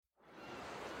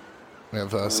We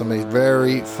have somebody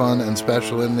very fun and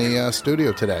special in the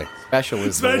studio today. Special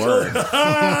is the word.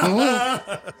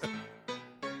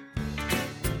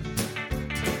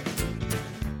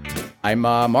 I'm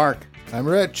Mark. I'm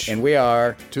Rich. And we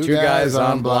are Two guys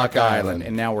on Block Island.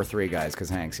 And now we're three guys because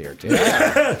Hank's here too.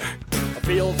 I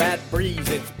feel that breeze,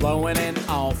 it's blowing in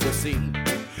off the sea.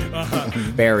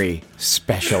 Very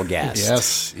special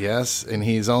guest. Yes. And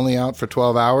he's only out for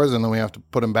 12 hours, and then we have to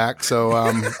put him back. So,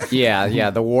 Yeah.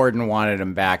 The warden wanted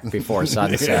him back before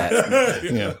sunset.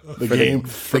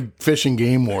 The fish and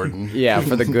game warden. Yeah,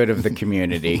 for the good of the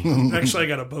community. Actually, I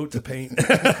got a boat to paint.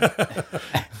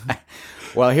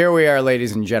 Well, here we are,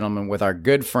 ladies and gentlemen, with our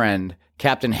good friend,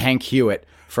 Captain Hank Hewitt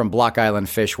from Block Island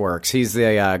Fish Works. He's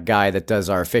the guy that does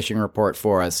our fishing report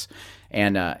for us,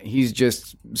 and he's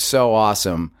just so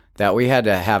awesome that we had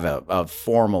to have a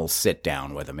formal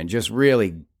sit-down with him and just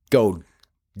really go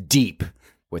deep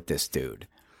with this dude.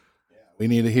 We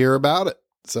need to hear about it.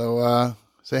 So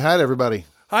say hi to everybody.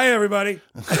 Hi, everybody.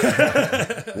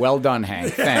 Well done,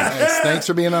 Hank. Thanks. Thanks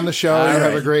for being on the show. You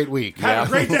have a great week. Have a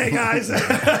great day, guys.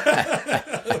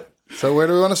 So where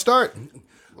do we want to start?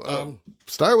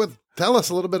 Start with, tell us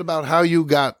a little bit about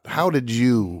how did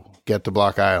you get to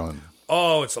Block Island?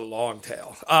 Oh, it's a long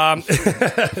tale.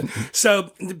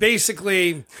 So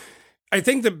basically, I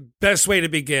think the best way to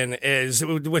begin is,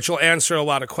 which will answer a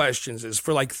lot of questions, is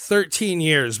for like 13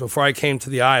 years before I came to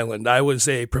the island, I was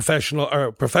a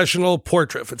professional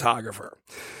portrait photographer.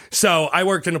 So I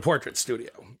worked in a portrait studio.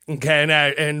 Okay,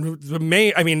 and the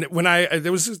main, I mean,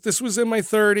 this was in my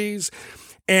 30s.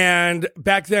 And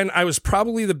back then, I was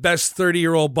probably the best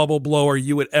 30-year-old bubble blower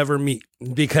you would ever meet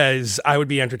because I would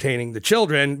be entertaining the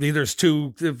children. There's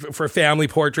two for family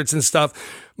portraits and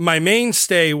stuff. My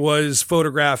mainstay was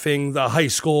photographing the high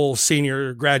school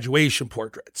senior graduation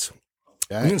portraits.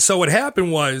 Okay. And so what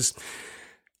happened was,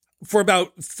 for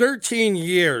about 13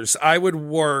 years, I would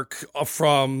work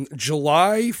from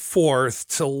July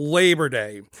 4th to Labor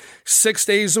Day, 6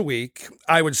 days a week.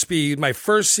 My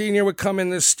first senior would come in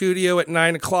the studio at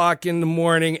 9 o'clock in the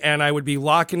morning, and I would be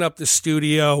locking up the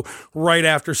studio right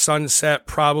after sunset,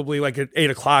 probably like at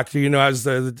 8 o'clock, as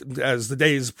the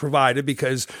days provided,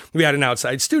 because we had an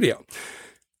outside studio.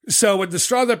 So what the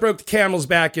straw that broke the camel's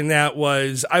back in that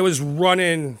was I was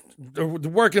working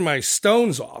my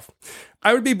stones off.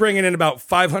 I would be bringing in about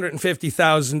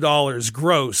 $550,000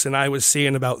 gross, and I was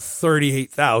seeing about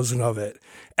 $38,000 of it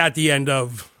at the end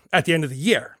of the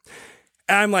year.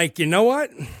 And I'm like, you know what?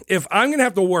 If I'm going to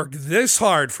have to work this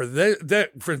hard for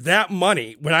that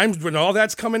money when all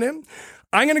that's coming in,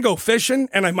 I'm going to go fishing,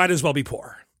 and I might as well be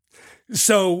poor.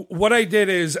 So what I did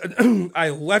is I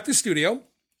left the studio,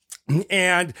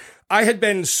 and I had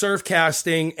been surf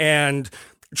casting and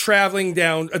traveling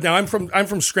down. Now I'm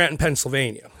from Scranton,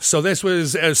 Pennsylvania. So this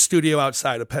was a studio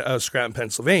outside of Scranton,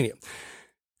 Pennsylvania.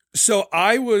 So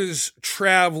I was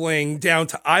traveling down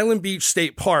to Island Beach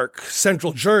State Park,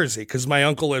 Central Jersey, because my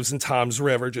uncle lives in Toms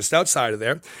River, just outside of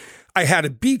there. I had a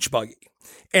beach buggy,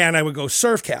 and I would go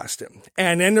surf casting.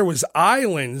 And then there was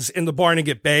islands in the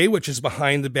Barnegat Bay, which is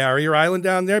behind the barrier island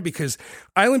down there, because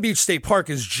Island Beach State Park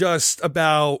is just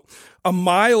about a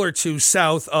mile or two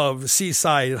south of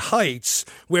Seaside Heights,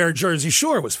 where Jersey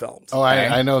Shore was filmed. Oh,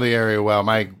 I know the area well.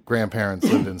 My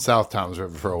grandparents lived in South Toms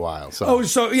River for a while. So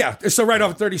right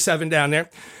off 37 down there.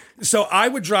 So I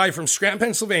would drive from Scranton,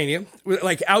 Pennsylvania,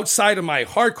 like outside of my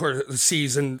hardcore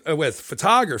season with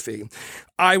photography.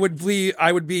 I would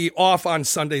be off on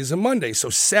Sundays and Mondays. So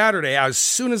Saturday, as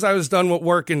soon as I was done with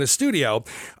work in the studio,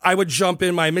 I would jump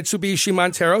in my Mitsubishi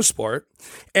Montero Sport,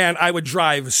 and I would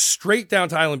drive straight down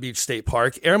to Island Beach State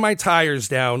Park, air my tires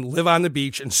down, live on the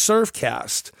beach, and surf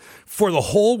cast for the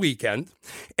whole weekend.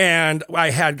 And I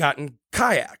had gotten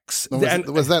kayaks.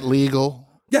 Was that legal?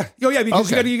 Yeah. Oh, yeah,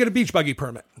 because you get a beach buggy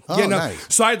permit. Oh,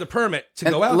 nice. So I had the permit to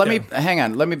go out Hang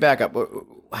on. Let me back up.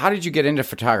 How did you get into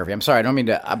photography? I'm sorry, I don't mean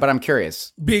to, but I'm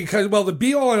curious. Because, the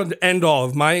be-all and end-all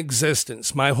of my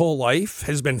existence, my whole life,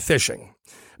 has been fishing.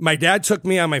 My dad took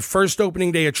me on my first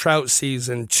opening day of trout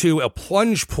season to a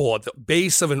plunge pool at the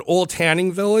base of an old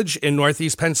tanning village in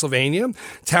northeast Pennsylvania,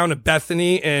 town of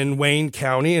Bethany in Wayne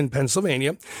County in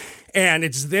Pennsylvania. And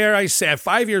it's there, I say, at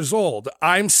 5 years old,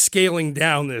 I'm scaling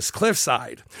down this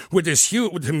cliffside with this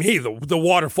huge, to me, the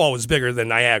waterfall was bigger than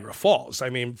Niagara Falls. I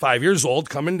mean, 5 years old,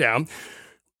 coming down.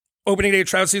 Opening day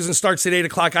trout season starts at 8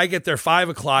 o'clock. I get there 5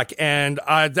 o'clock, and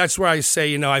that's where I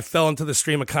say, I fell into the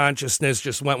stream of consciousness,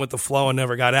 just went with the flow and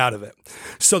never got out of it.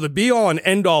 So the be all and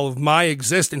end all of my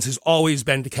existence has always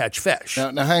been to catch fish.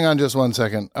 Now hang on just one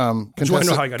second.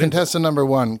 Contestant number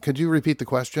 1, could you repeat the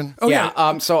question? Okay.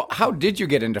 Yeah. So how did you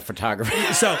get into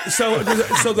photography? So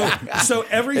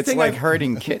everything It's like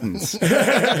herding kittens.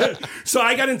 So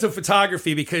I got into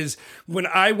photography because when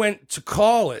I went to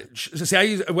college,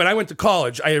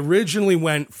 I originally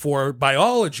went for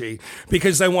biology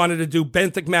because I wanted to do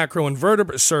benthic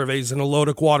macroinvertebrate surveys in a low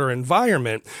water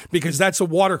environment because that's a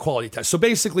water quality test. So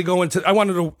basically I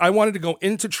wanted to go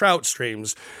into trout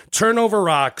streams, turn over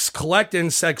rocks, collect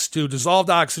insects, do dissolved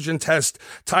oxygen test,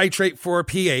 titrate for a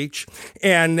pH,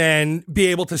 and then be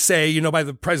able to say, by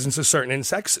the presence of certain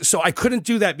insects. So I couldn't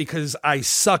do that because I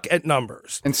suck at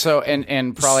numbers. And so,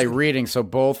 and probably reading. So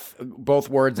both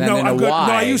words end in a Y. No,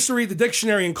 I used to read the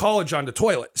dictionary in college on the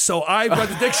toilet. So I read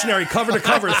the dictionary cover to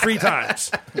cover 3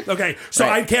 times. Okay. So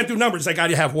I can't do numbers. I got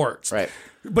to have words. Right.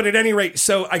 But at any rate,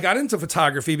 so I got into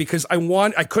photography because I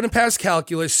couldn't pass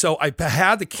calculus, so I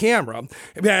had the camera,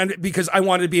 and because I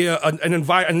wanted to be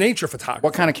a nature photographer.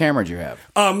 What kind of camera did you have?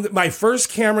 My first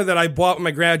camera that I bought with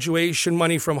my graduation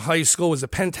money from high school was a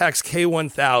Pentax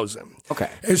K1000.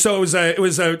 Okay. And so it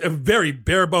was a very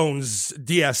bare bones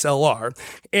DSLR,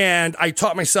 and I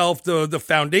taught myself the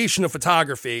foundation of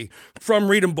photography from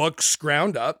reading books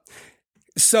ground up.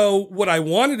 So what I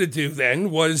wanted to do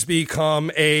then was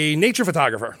become a nature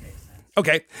photographer.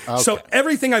 Okay. So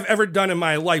everything I've ever done in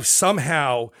my life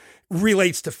somehow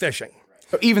relates to fishing.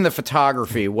 So even the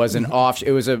photography was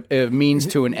it was a means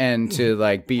to an end to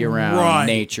like be around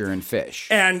nature and fish.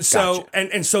 And so,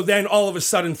 and so then all of a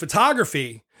sudden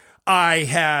photography,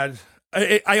 I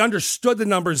understood the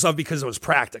numbers of because it was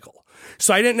practical.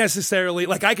 So I didn't necessarily,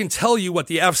 I can tell you what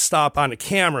the f-stop on a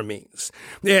camera means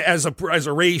as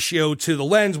a ratio to the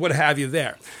lens, what have you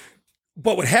there.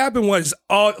 But what happened was,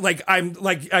 I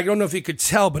don't know if you could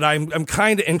tell, but I'm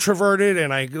kind of introverted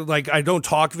and I don't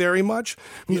talk very much.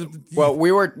 Well, we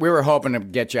were hoping to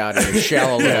get you out of your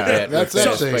shell a little bit. That's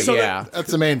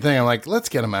the main thing. I'm like, let's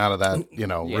get him out of that,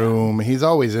 room. He's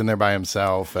always in there by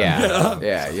himself. And,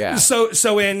 yeah.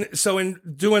 So in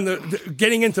doing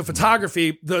getting into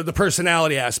photography, the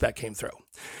personality aspect came through.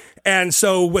 And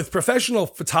so with professional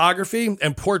photography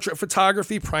and portrait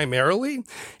photography primarily,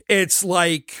 it's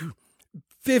like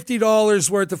 $50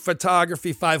 worth of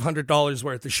photography, $500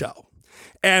 worth of show.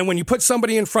 And when you put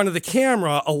somebody in front of the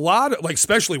camera, a lot of,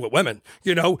 especially with women,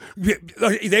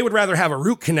 they would rather have a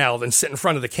root canal than sit in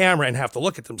front of the camera and have to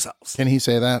look at themselves. Can he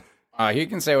say that? He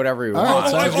can say whatever he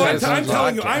wants. I'm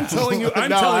telling you from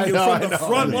the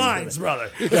front lines, brother.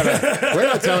 We're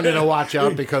not telling you to watch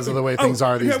out because of the way things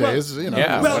are these days.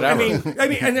 Yeah, well, whatever. I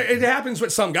mean, and it happens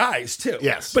with some guys too.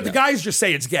 Yes, but the guys just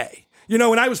say it's gay.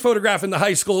 When I was photographing the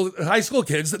high school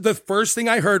kids, the first thing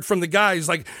I heard from the guys,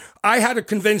 I had to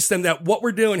convince them that what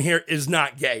we're doing here is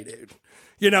not gay, dude.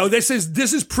 This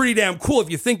is pretty damn cool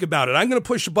if you think about it. I'm going to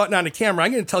push a button on the camera.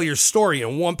 I'm going to tell your story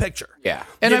in one picture. Yeah.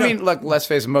 And I mean, look, let's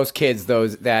face it, most kids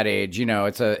that age,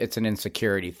 it's an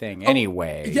insecurity thing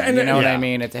anyway. Yeah, you know what I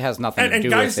mean? It has nothing to do with it.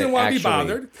 And guys didn't want to be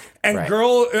bothered.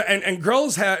 And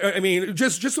girls have,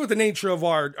 just with the nature of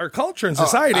our culture and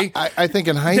society, I think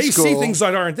in high school, they see things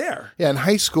that aren't there. Yeah, in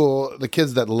high school, the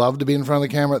kids that loved to be in front of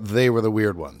the camera, they were the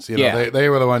weird ones. They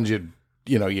were the ones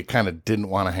you kind of didn't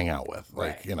want to hang out with.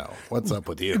 What's up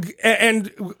with you?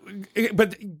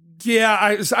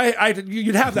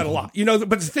 You'd have that a lot,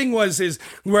 but the thing is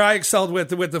where I excelled with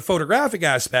the photographic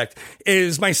aspect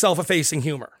is my self-effacing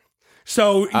humor.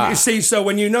 So you see, so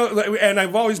when and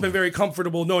I've always been very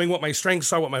comfortable knowing what my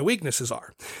strengths are, what my weaknesses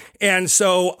are. And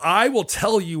so I will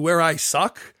tell you where I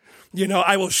suck.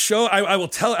 I will show,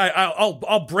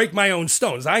 I'll break my own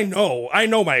stones. I know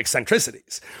my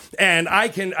eccentricities, and I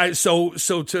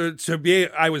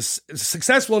was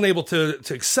successful and able to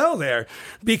excel there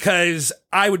because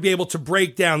I would be able to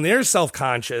break down their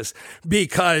self-conscious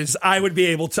because I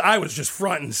was just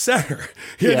front and center.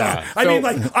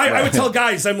 I would tell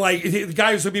guys, the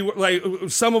guys would be like,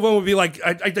 some of them would be like,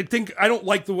 I think I don't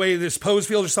like the way this pose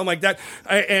feels or something like that.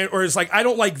 Or it's like, I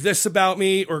don't like this about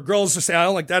me, or girls just say, I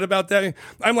don't like that about that.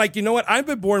 I'm like, you know what? I've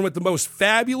been born with the most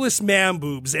fabulous man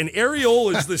boobs and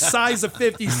areolas the size of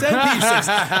 50 cent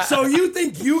pieces. So you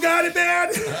think you got it bad?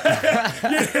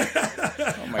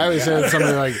 I was saying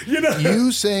something like,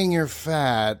 you saying you're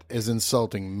fat is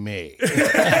insulting me.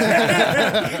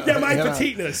 Yeah, my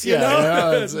petiteness,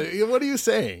 what are you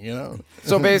saying,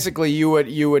 So basically you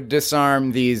would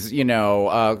disarm these,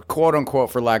 quote unquote,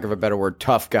 for lack of a better word,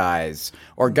 tough guys,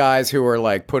 or guys who are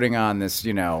like putting on this,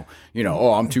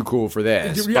 oh, I'm too cool for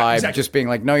this Yeah, by exactly. just being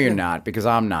like, no, you're not, because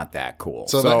I'm not that cool.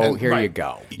 So So, that- here right. you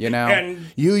go. You know? And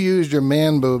You used your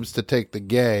man boobs to take the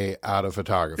gay out of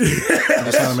photography. I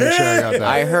just want to make sure I got that.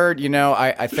 I heard,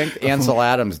 I think Ansel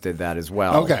Adams did that as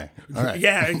well. Okay. All right.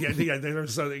 yeah,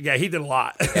 he did a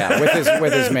lot. Yeah,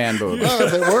 with his man boobs. Well,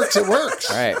 if it works, it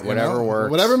works. Right, You whatever know?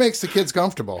 works. Whatever makes the kids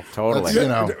comfortable. Totally.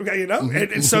 That's, You know,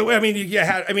 and so I mean, you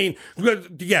had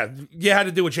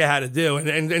to do what you had to do,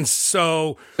 and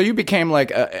so So you became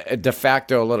like a de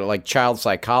facto little like child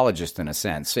psychologist in a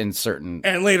sense in certain.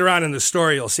 and later on in the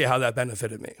story, you'll see how that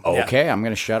benefited me. Yeah. Okay, I'm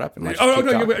going to shut up and let you Oh keep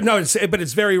no, talking. no, but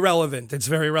it's very relevant. It's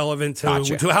very relevant to,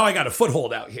 Gotcha. to how I got a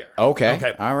foothold out here. Okay.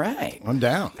 Okay. All right. I'm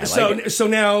down. So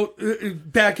now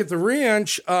back at the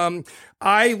ranch,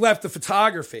 I left the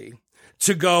photography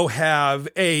to go have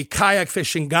a kayak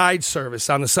fishing guide service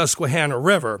on the Susquehanna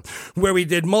River, where we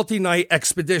did multi-night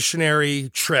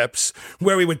expeditionary trips,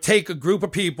 where we would take a group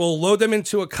of people, load them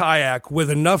into a kayak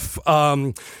with enough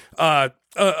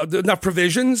enough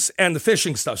provisions and the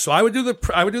fishing stuff. So I would do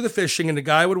the fishing, and the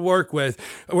guy I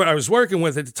was working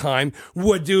with at the time,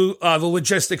 would do the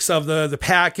logistics of the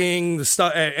packing, the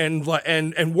stuff,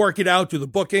 and work it out, do the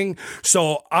booking.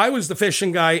 So I was the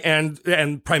fishing guy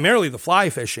and primarily the fly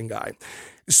fishing guy.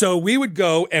 So we would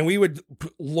go and we would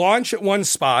launch at one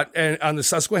spot on the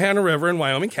Susquehanna River in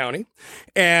Wyoming County,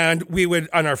 and we would,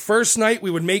 on our first night, we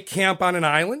would make camp on an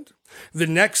island. The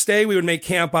next day we would make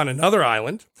camp on another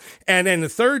island, and then the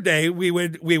third day we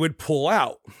would pull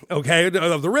out, okay,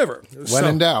 of the river. When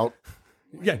in doubt.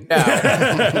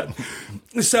 Yeah.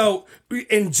 So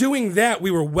in doing that,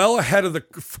 we were well ahead of the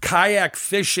kayak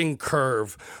fishing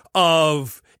curve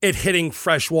of it hitting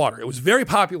fresh water. It was very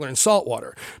popular in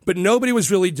saltwater, but nobody was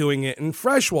really doing it in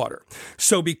freshwater.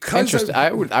 So because Interesting.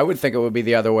 I would think it would be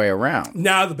the other way around.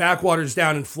 now the backwaters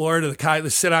down in Florida, the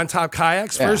sit on top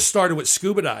kayaks Yeah. first started with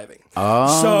scuba diving.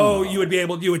 Oh. So you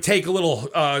would take a little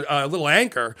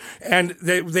anchor, and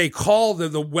they call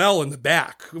the well in the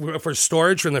back for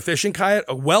storage from the fishing kayak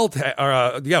a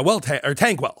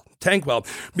tank well,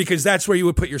 because that's where you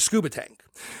would put your scuba tank.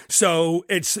 So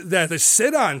it's the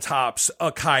sit-on tops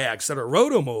kayaks that are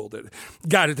roto-molded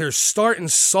got their start in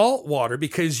salt water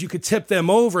because you could tip them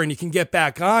over and you can get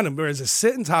back on them. Whereas a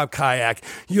sit-on top kayak,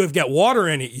 you have got water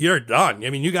in it, you're done. I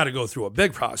mean, you got to go through a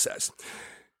big process.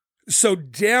 So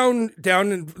down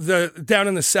in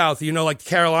the South, like the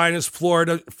Carolinas,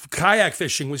 Florida, kayak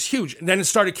fishing was huge. And then it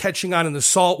started catching on in the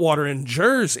saltwater in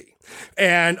Jersey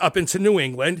and up into New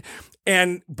England.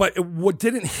 But what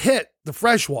didn't hit the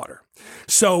freshwater.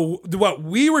 So what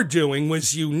we were doing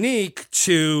was unique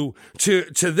to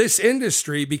this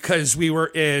industry because we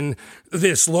were in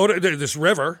this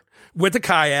river with the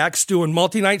kayaks doing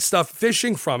multi-night stuff,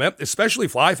 fishing from it, especially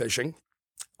fly fishing.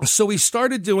 So we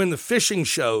started doing the fishing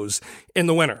shows in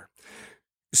the winter.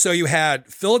 So you had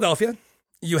Philadelphia,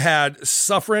 you had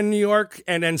Suffern, New York,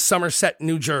 and then Somerset,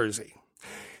 New Jersey.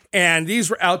 And these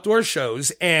were outdoor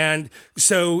shows. And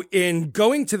so in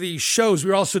going to these shows,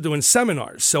 we were also doing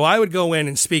seminars. So I would go in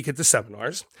and speak at the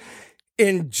seminars.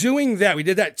 In doing that, we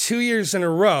did that 2 years in a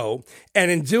row.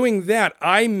 And in doing that,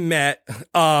 I met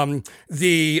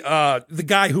the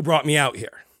guy who brought me out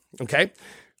here. Okay.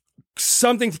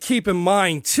 Something to keep in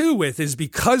mind too with is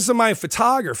because of my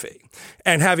photography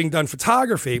and having done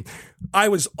photography, I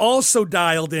was also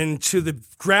dialed into the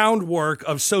groundwork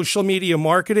of social media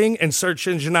marketing and search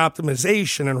engine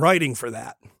optimization and writing for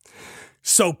that.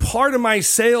 So part of my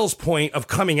sales point of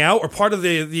coming out, or part of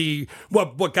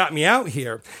what got me out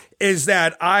here, is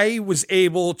that I was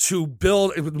able to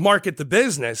market the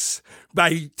business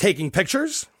by taking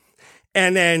pictures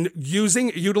and then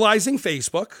utilizing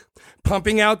Facebook,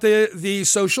 pumping out the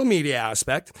social media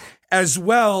aspect as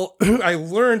well. I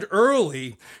learned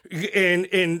early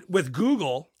with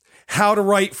Google how to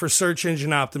write for search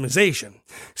engine optimization.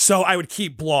 So I would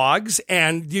keep blogs,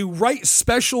 and you write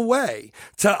special way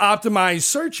to optimize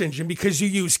search engine because you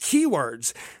use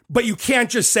keywords, but you can't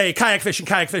just say kayak fishing,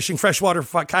 freshwater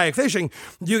kayak fishing.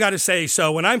 You got to say,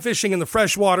 so when I'm fishing in the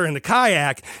freshwater in the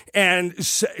kayak. And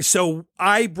so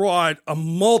I brought a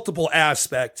multiple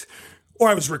aspect, or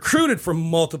I was recruited from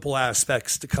multiple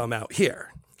aspects to come out here.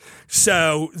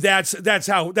 So that's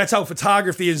how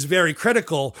photography is very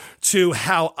critical to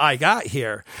how I got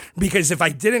here. Because if I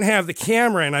didn't have the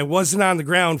camera and I wasn't on the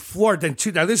ground floor,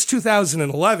 now this is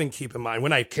 2011, keep in mind,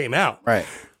 when I came out. Right.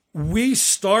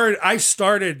 I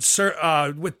started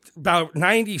with about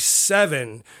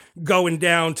 97 going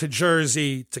down to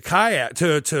Jersey to kayak,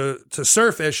 to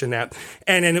surfish and that.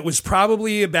 And then it was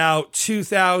probably about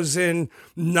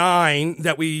 2009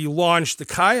 that we launched the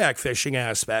kayak fishing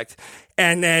aspect.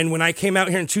 And then when I came out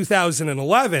here in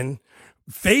 2011,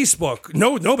 Facebook,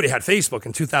 nobody had Facebook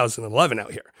in 2011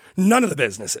 out here. None of the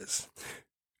businesses.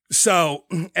 So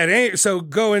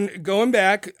going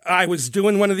back, I was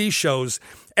doing one of these shows,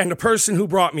 and the person who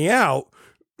brought me out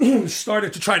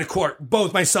started to try to court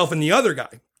both myself and the other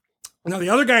guy. Now, the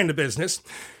other guy in the business,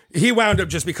 he wound up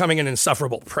just becoming an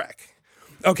insufferable prick.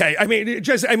 Okay,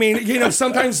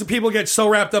 sometimes people get so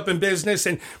wrapped up in business,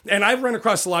 and I've run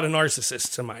across a lot of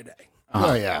narcissists in my day.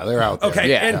 Oh yeah, they're out there. Okay,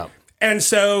 Yeah. and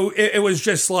so it was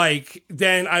just like,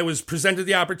 then I was presented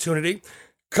the opportunity,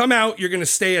 come out, you're going to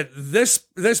stay at this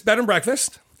bed and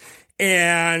breakfast,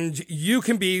 and you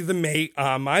can be the mate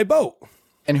on my boat.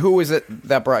 And who was it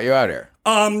that brought you out here?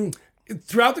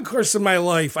 Throughout the course of my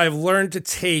life, I've learned to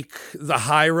take the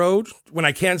high road. When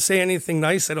I can't say anything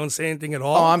nice, I don't say anything at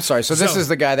all. Oh, I'm sorry. So this is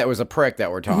the guy that was a prick that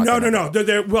we're talking about. No.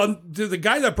 The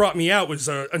guy that brought me out was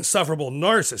an insufferable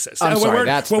narcissist. I'm sorry,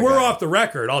 when we're off the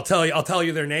record, I'll tell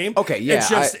you their name. Okay, yeah. It's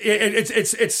just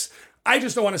it's. I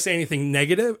just don't want to say anything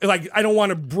negative. Like, I don't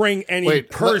want to bring any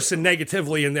person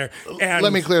negatively in there. And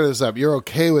let me clear this up. You're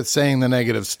okay with saying the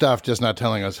negative stuff, just not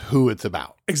telling us who it's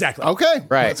about. Exactly. Okay.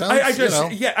 Right. And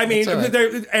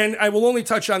I will only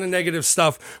touch on the negative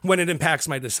stuff when it impacts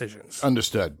my decisions.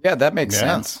 Understood. Yeah, that makes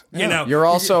sense. You know, You're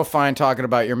also fine talking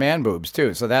about your man boobs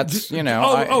too. So that's, yeah,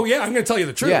 I'm going to tell you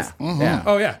the truth. Yeah. Mm-hmm. Yeah.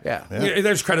 Oh yeah. Yeah.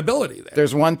 There's credibility there.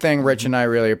 There's one thing Rich and I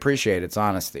really appreciate. It's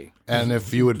honesty. And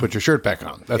if you would put your shirt back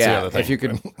on, that's the other thing. If you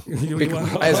could,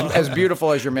 as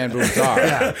beautiful as your man boobs are.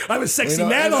 Yeah. I'm a sexy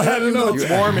man. I'll have it's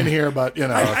warm in here, but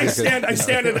I stand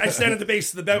at the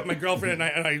base of the bed with my girlfriend,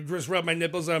 and I just rub my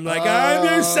nipples, and I'm like, I'm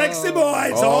your sexy boy.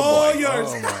 It's all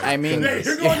yours. I mean, hey,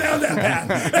 you're going down that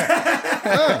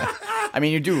path. I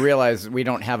mean, you do realize we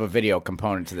don't have a video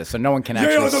component to this, so no one can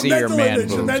actually see your man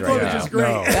boobs right now.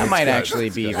 No. That might actually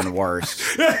be even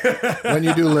worse. When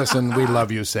you do listen, we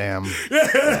love you, Sam.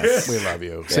 Yes, we love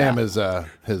you. Yeah. Sam is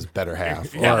his better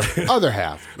half or other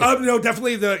half. No,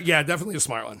 definitely the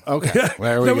smart one. Okay,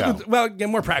 there we go. Well, get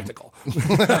more practical.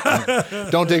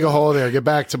 Don't dig a hole there. Get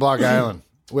back to Block Island.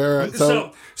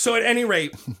 So at any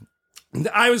rate,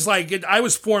 I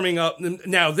was forming up.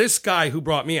 Now, this guy who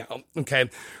brought me out, okay,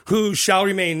 who shall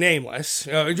remain nameless,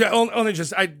 Fair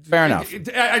enough.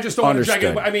 I just don't want to drag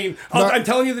it. I mean, I'm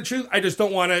telling you the truth. I just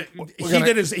don't want to.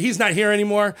 He's not here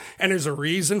anymore, and there's a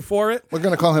reason for it. We're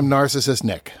going to call him Narcissist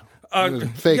Nick.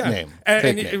 Fake name.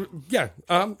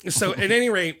 So at any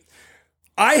rate,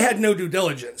 I had no due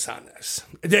diligence on this.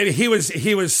 He was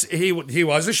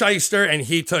a shyster, and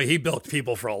he built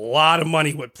people for a lot of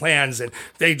money with plans, and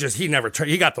he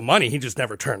got the money, he just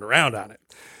never turned around on it.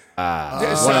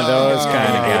 One of those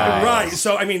kind of guys, right?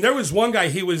 So I mean, there was one guy.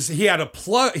 He had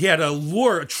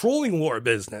a trolling lure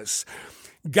business.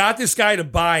 Got this guy to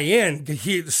buy in.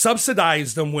 He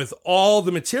subsidized them with all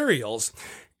the materials,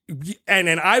 and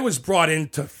then I was brought in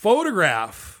to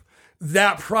photograph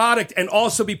that product and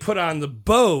also be put on the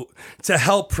boat to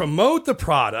help promote the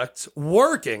product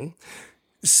working.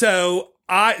 So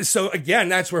again,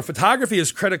 that's where photography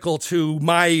is critical to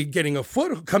my getting a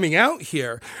foot coming out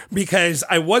here, because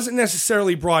I wasn't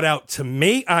necessarily brought out to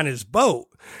mate on his boat.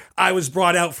 I was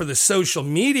brought out for the social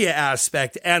media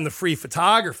aspect and the free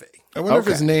photography. I wonder if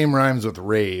his name rhymes with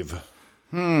rave.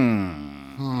 Yeah.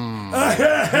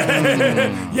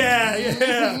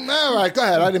 All right, go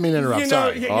ahead. I didn't mean to interrupt.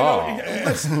 Sorry.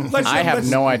 I have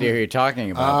no idea who you're talking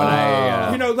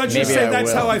about, but let's just say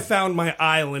that's how I found my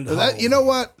island home. You know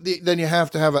what? Then you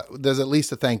have to have there's at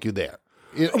least a thank you there.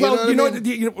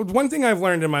 One thing I've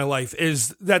learned in my life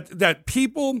is that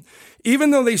people,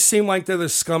 even though they seem like they're the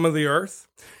scum of the earth,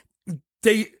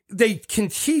 they can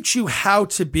teach you how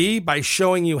to be by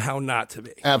showing you how not to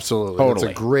be. Absolutely. Totally.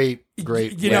 It's a great way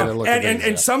to look at it.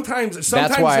 And sometimes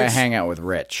that's why I hang out with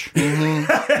Rich.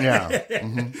 Mm-hmm. Yeah.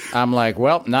 Mm-hmm. I'm like,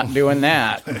 well, not doing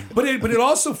that. But it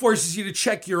also forces you to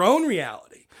check your own reality.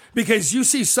 Because you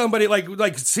see somebody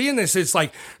like seeing this, it's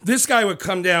like this guy would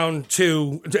come down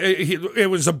to it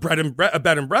was a bed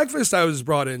and breakfast I was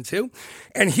brought into,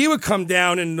 and he would come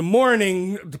down in the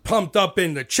morning pumped up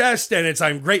in the chest, and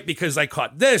I'm great because I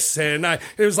caught this, and it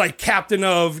was like captain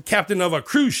of a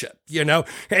cruise ship,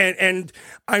 and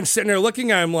I'm sitting there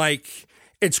looking, I'm like,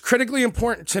 it's critically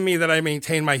important to me that I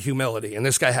maintain my humility, and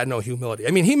this guy had no humility.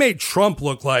 I mean, he made Trump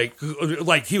look like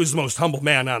he was the most humble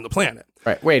man on the planet.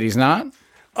 Right? Wait, he's not.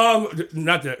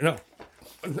 Not that,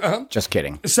 no. Just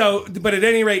kidding. So, but at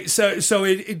any rate,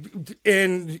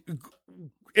 in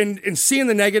seeing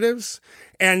the negatives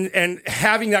and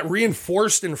having that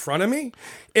reinforced in front of me,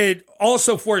 it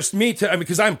also forced me to,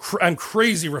 because I'm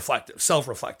crazy reflective,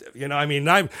 self-reflective. I mean,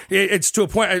 it's to a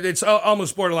point, it's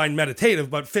almost borderline meditative,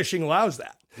 but fishing allows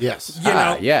that. Yes.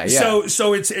 Yeah.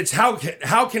 So it's how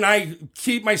can I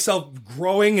keep myself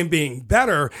growing and being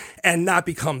better and not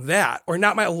become that, or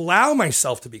not allow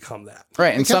myself to become that.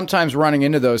 Right. And sometimes running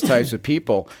into those types of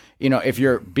people, if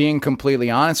you're being completely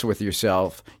honest with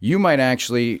yourself, you might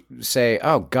actually say,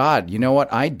 oh God, you know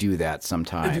what? I do that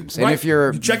sometimes. Right. And if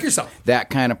you're check yourself, that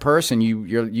kind of person,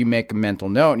 you make a mental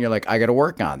note and you're like, I got to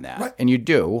work on that. Right. And you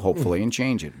do, hopefully, and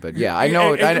change it. But yeah, I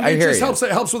know. I hear you.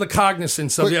 It helps with the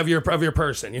cognizance of your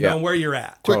person, and where you're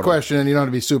at. Quick question, and you don't have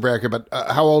to be super accurate,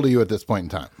 but how old are you at this point in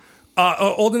time?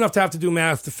 Old enough to have to do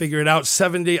math to figure it out.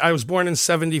 70. I was born in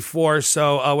 74,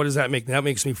 so what does that make? That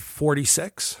makes me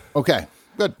 46. Okay,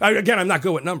 good. Again, I'm not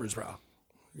good with numbers, bro.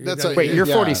 Wait, you're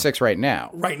 46 right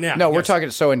now. Right now. No, we're yes. talking.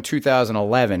 So in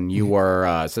 2011, you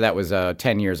were. So that was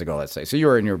 10 years ago, let's say. So you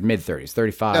were in your mid 30s,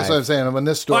 35. That's what I'm saying. When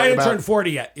this story, I hadn't turned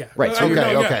 40 yet. Yeah. Right. So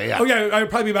okay. Oh yeah, I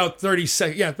probably about 30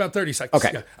 seconds. Yeah, about 30 seconds.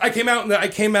 Okay. Yeah. I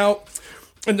came out.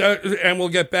 And we'll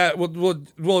get back.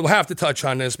 We'll have to touch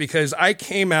on this because I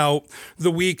came out the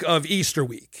week of Easter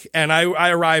week, and I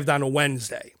arrived on a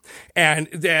Wednesday,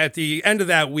 and at the end of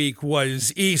that week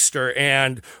was Easter,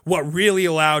 and what really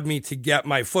allowed me to get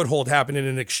my foothold happened in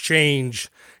an exchange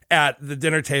at the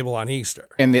dinner table on Easter.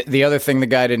 And the other thing the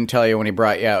guy didn't tell you when he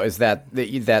brought you out is that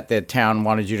the town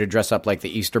wanted you to dress up like the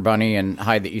Easter Bunny and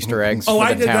hide the Easter eggs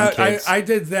for the town kids. I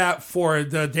did that for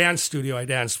the dance studio I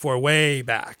danced for way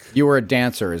back. You were a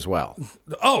dancer as well.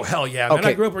 Oh, hell yeah, man. Okay.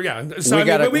 I grew up, yeah. So, we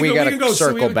got to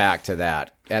circle back to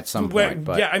that at some point.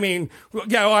 But. Yeah, I mean,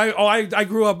 I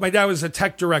grew up, my dad was a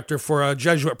tech director for a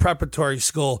Jesuit preparatory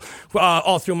school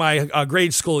all through my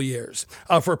grade school years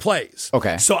for plays.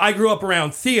 Okay. So I grew up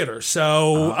around theater.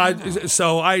 So I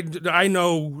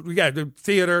know, the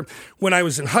theater. When I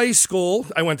was in high school,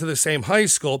 I went to the same high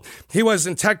school. He was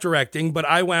in tech directing, but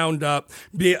I wound up,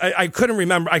 I couldn't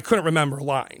remember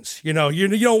lines. You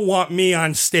don't want me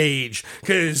on stage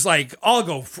because I'll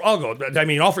go, I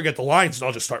mean, I'll forget the lines and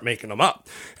I'll just start making them up.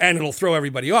 And it'll throw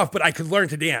everybody off, but I could learn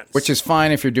to dance. Which is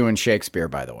fine if you're doing Shakespeare,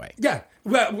 by the way. Yeah.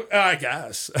 Well, I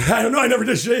guess. I don't know. I never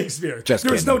did Shakespeare.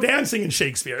 There was no dancing in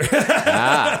Shakespeare.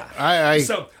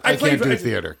 I can't do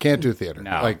theater. Can't do theater.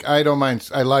 No. I don't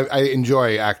mind. I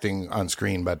enjoy acting on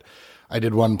screen, but I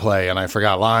did one play and I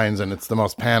forgot lines, and it's the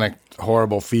most panicked,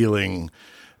 horrible feeling.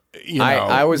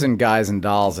 I was in Guys and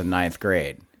Dolls in 9th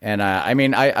grade. And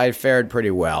I fared pretty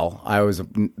well. I was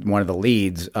one of the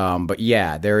leads, but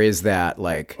yeah, there is that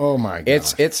oh my god,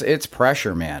 it's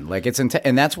pressure, man.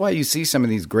 And that's why you see some of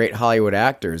these great Hollywood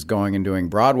actors going and doing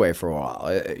Broadway for a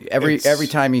while. Every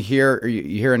time you hear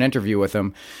an interview with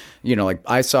them,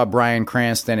 I saw Bryan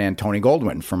Cranston and Tony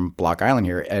Goldwyn from Block Island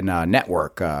here and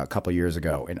Network a couple years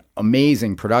ago. An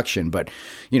amazing production, but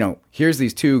here's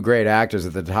these two great actors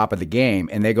at the top of the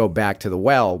game, and they go back to the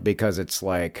well because it's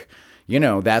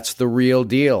that's the real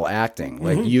deal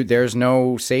acting. There's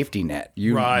no safety net.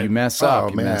 You mess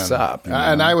up, mess up.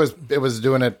 And I was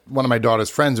doing it, one of my daughter's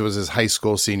friends, it was his high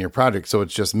school senior project. So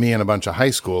it's just me and a bunch of high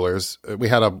schoolers. We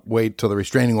had to wait till the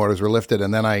restraining orders were lifted.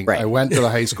 And then I went to the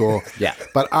high school. Yeah.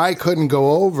 But I couldn't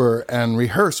go over and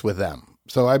rehearse with them.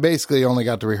 So I basically only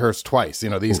got to rehearse twice.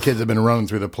 These kids have been running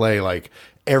through the play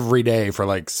every day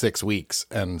for 6 weeks,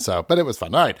 and but it was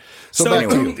fun. All right, so back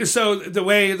to you. So the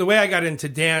way I got into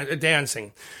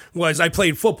dancing was I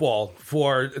played football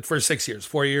for 6 years,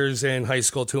 4 years in high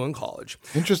school, 2 in college.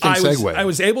 Interesting segue. I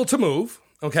was able to move.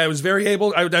 Okay, I was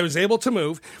able to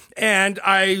move, and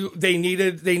they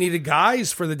needed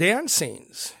guys for the dance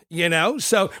scenes.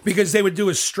 So because they would do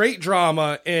a straight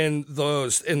drama in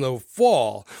the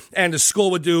fall, and the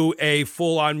school would do a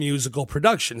full-on musical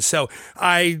production. So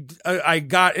I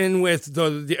got in with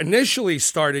the initially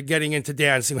started getting into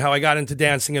dancing. How I got into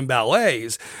dancing in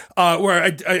ballets, where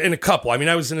in a couple. I mean,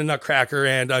 I was in a Nutcracker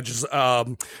and just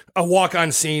a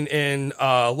walk-on scene in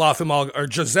La Femme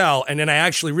or Giselle, and then I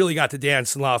actually really got to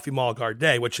dance in La Femme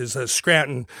Garde, which is a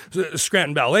Scranton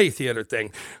Ballet Theater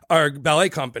thing or ballet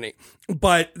company.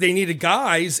 But they needed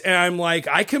guys, and I'm like,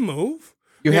 I can move.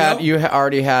 You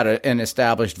already had an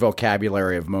established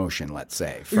vocabulary of motion, let's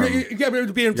say. But playing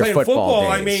football.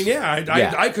 Days. I mean,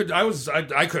 I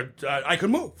could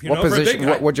move. What position?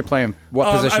 What'd you play in? What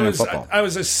position in football? I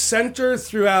was a center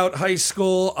throughout high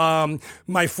school.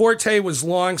 My forte was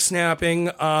long snapping,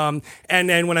 and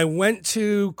then when I went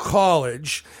to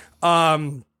college.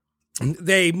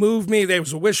 they moved me. There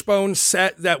was a wishbone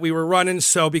set that we were running.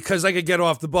 So because I could get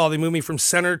off the ball, they moved me from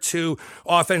center to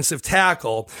offensive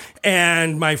tackle.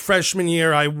 And my freshman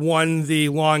year, I won the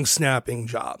long snapping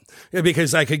job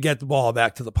because I could get the ball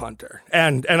back to the punter.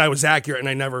 And I was accurate, and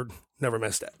I never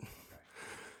missed it.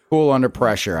 Cool under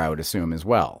pressure, I would assume, as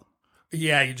well.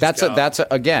 Yeah, you just that's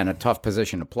again a tough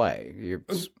position to play.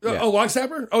 Long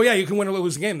snapper? Oh yeah, you can win or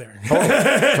lose a game there.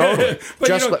 Totally.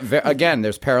 Just again,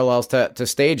 there's parallels to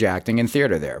stage acting and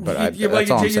theater there. But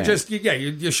that's all I'm saying.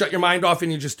 You shut your mind off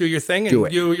and you just do your thing,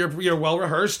 and you're well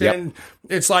rehearsed, and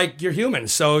it's like you're human.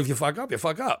 So if you fuck up, you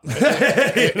fuck up.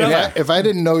 If I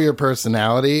didn't know your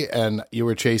personality and you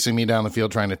were chasing me down the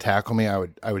field trying to tackle me, I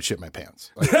would shit my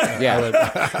pants.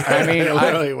 I mean,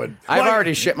 I've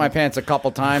already shit my pants a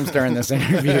couple times during this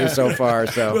interview so far.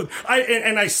 So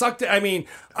I sucked.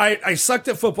 I sucked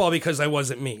at football because I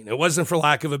wasn't mean. It wasn't for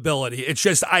lack of ability. It's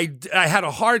just I had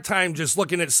a hard time just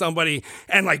looking at somebody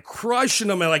and like crushing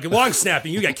them, and like long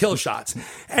snapping. You get kill shots,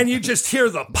 and you just hear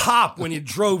the pop when you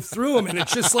drove through them, and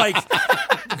it's just like.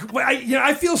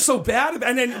 I feel so bad,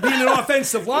 and then being an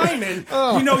offensive lineman,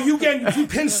 you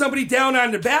pin somebody down on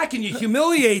their back and you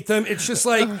humiliate them. It's just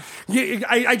like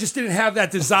I just didn't have that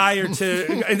desire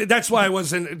to. That's why I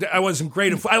wasn't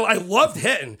great. I loved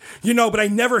hitting, but I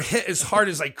never hit as hard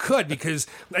as I could because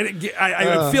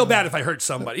I would feel bad if I hurt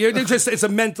somebody. It's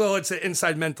an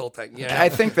inside mental thing. Yeah, I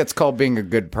think that's called being a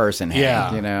good person.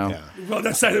 Yeah. Well,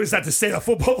 that's not to say that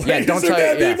football players don't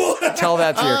tell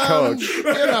that to your coach.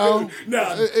 No.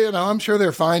 I'm sure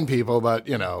they're fine people, but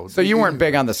So you weren't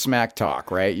big on the smack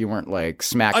talk, right? You weren't like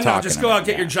smack talking. No, just go out,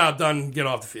 get your job done, get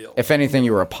off the field. If anything,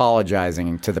 you were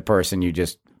apologizing to the person you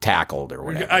just tackled or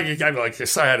whatever. I'd be like,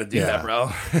 sorry I had to do that, bro.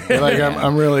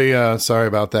 I'm really sorry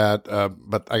about that,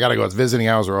 but I got to go. It's visiting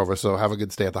hours are over, so have a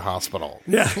good stay at the hospital.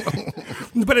 Yeah.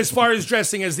 But as far as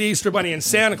dressing as the Easter Bunny and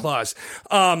Santa Claus,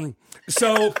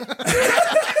 so...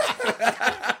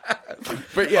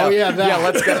 But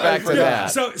let's get back to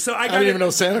that. So I didn't even know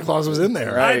Santa Claus was in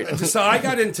there. Right. So I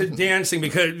got into dancing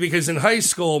because in high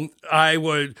school I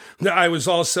was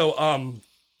also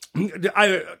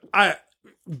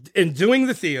in doing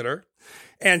the theater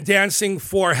and dancing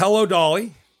for Hello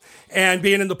Dolly and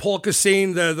being in the polka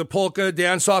scene, the polka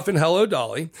dance off in Hello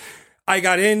Dolly. I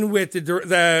got in with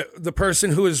the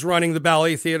person who was running the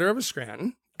Ballet Theater of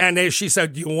Scranton. And she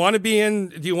said, "Do you want to be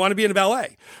in a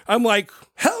ballet?" I'm like,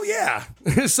 "Hell yeah!"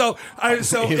 So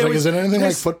he's like, "Is it anything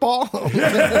like football?" Well,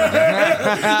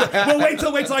 wait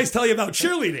till I tell you about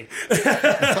cheerleading.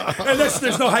 And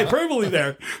there's no hyperbole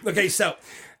there. Okay, so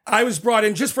I was brought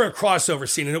in just for a crossover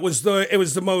scene, and it was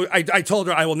the most. I told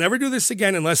her I will never do this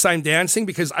again unless I'm dancing,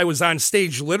 because I was on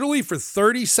stage literally for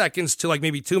 30 seconds to like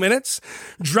maybe 2 minutes,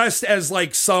 dressed as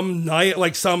like some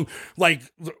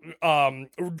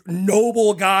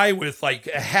noble guy with like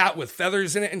a hat with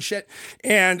feathers in it and shit.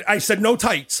 And I said no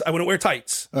tights. I wouldn't wear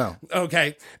tights. Oh,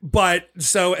 okay. But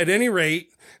so at any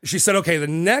rate, she said, okay, the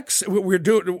next we're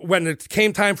doing when it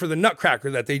came time for the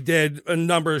Nutcracker that they did a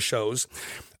number of shows.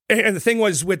 And the thing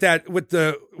was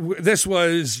this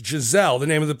was Giselle. The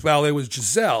name of the ballet was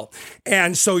Giselle.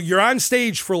 And so you're on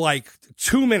stage for like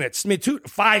 2 minutes,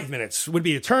 5 minutes would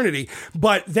be eternity.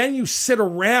 But then you sit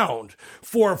around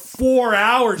for 4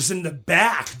 hours in the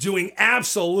back doing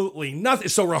absolutely nothing.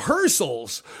 So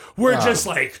rehearsals were just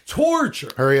like torture.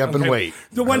 Hurry up and wait.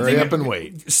 Hurry up and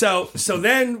wait. So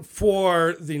then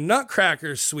for the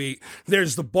Nutcracker suite,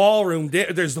 there's the ballroom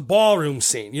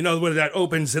scene, where that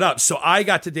opens it up. So I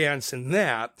got to dance in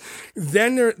that.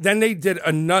 Then they did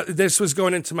this was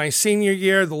going into my senior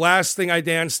year. The last thing I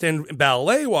danced in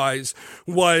ballet-wise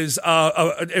was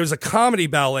it was a comedy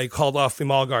ballet called Off the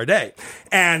Malgarde.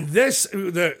 And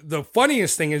the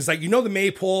funniest thing is, like, the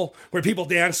maypole where people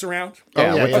dance around?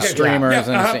 With the streamers.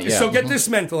 Yeah. So get this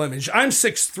mental image. I'm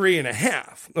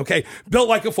 6'3.5", okay? Built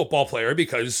like a football player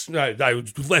because I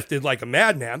was lifted like a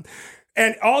madman.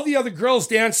 And all the other girls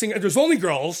dancing, there's only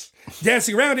girls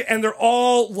dancing around it, and they're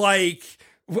all like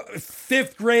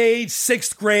 5th grade,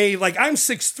 6th grade. Like, I'm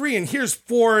 6'3", and here's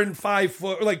 4 and 5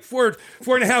 foot, like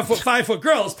 4.5 foot, 5 foot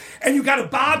girls, and you got to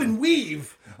bob and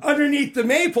weave underneath the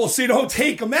maypole so you don't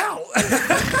take them out.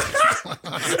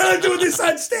 And I'm doing this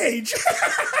on stage.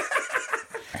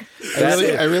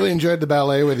 I really enjoyed the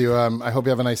ballet with you. I hope you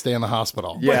have a nice day in the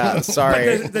hospital. Yeah,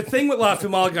 sorry. But the thing with La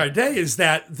Femme Malgarde is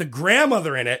that the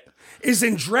grandmother in it is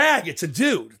in drag. It's a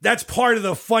dude. That's part of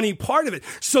the funny part of it.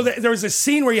 So there was a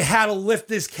scene where you had to lift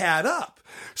this cat up.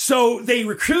 So they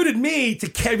recruited me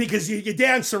because you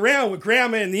dance around with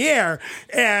grandma in the air,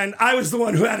 and I was the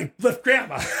one who had to lift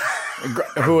grandma.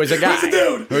 Who was a guy? Who's a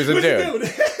dude. Who's a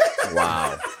dude.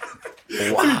 Wow.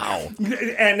 Wow.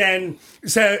 And then,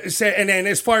 and then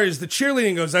as far as the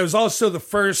cheerleading goes, I was also the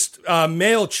first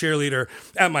male cheerleader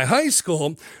at my high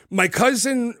school. My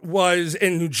cousin was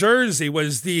in New Jersey,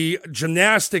 was the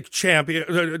gymnastics champion.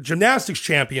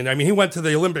 I mean, he went to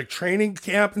the Olympic training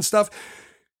camp and stuff.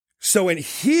 So when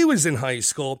he was in high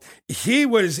school, he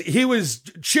was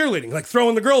cheerleading, like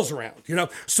throwing the girls around, you know?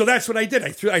 So that's what I did.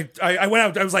 I went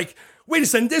out, I was like, wait a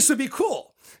second, this would be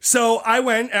cool. So I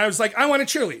went and I was like, I want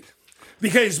to cheerlead.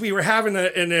 Because we were having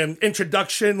an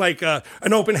introduction, like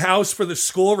an open house for the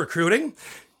school recruiting.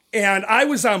 And I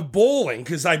was on bowling,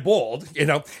 because I bowled, you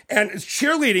know, and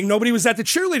cheerleading, nobody was at the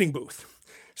cheerleading booth.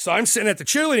 So I'm sitting at the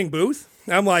cheerleading booth.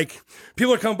 And I'm like,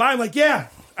 people are coming by. I'm like, yeah,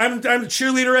 I'm the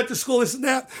cheerleader at the school, this and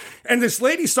that. And this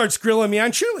lady starts grilling me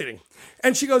on cheerleading.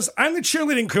 And she goes, I'm the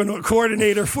cheerleading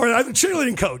coordinator I'm the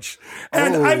cheerleading coach.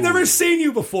 And I've never seen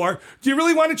you before. Do you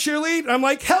really want to cheerlead? And I'm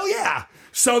like, hell yeah.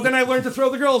 So then I learned to throw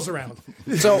the girls around.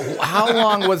 So how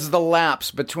long was the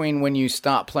lapse between when you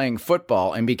stopped playing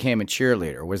football and became a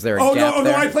cheerleader? Was there a gap there?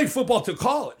 No, I played football to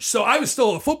college. So I was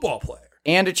still a football player.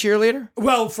 And a cheerleader?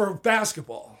 Well, for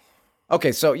basketball.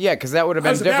 Okay, so yeah, because that would have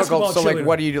been difficult. So like,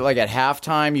 what do you do? Like at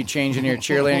halftime, you change into your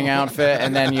cheerleading outfit,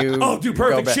 and then you do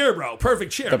perfect cheer, bro.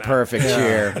 Perfect cheer. The perfect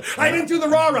cheer. I didn't do the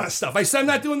rah-rah stuff. I said I'm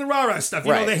not doing the rah-rah stuff.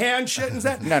 You know, the hand shit and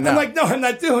that. No. I'm like, no, I'm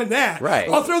not doing that. Right.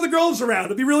 I'll throw the girls around.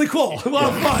 It'll be really cool. A lot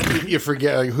of fun. You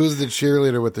forget, like, who's the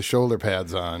cheerleader with the shoulder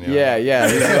pads on? You know? Yeah.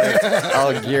 He's like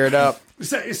all geared up.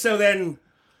 So then.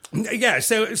 Yeah,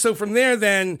 so from there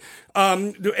then,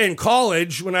 in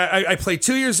college, when I played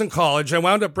 2 years in college, I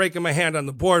wound up breaking my hand on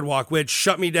the boardwalk, which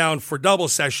shut me down for double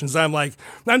sessions. I'm like,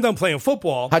 I'm done playing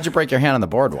football. How'd you break your hand on the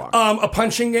boardwalk? A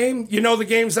punching game. You know the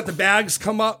games that the bags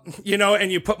come up, you know,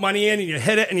 and you put money in and you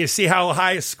hit it and you see how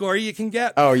high a score you can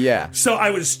get. Oh, yeah. So I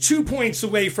was 2 points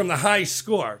away from the high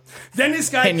score. Then this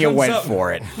guy and you went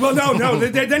for it. Well, no.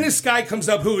 Then this guy comes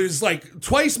up who is like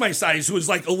twice my size, who is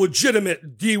like a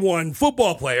legitimate D1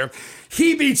 football player.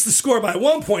 He beats the score by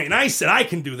 1 point, and I said, I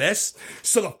can do this.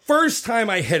 So the first time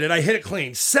I hit it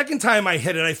clean. Second time I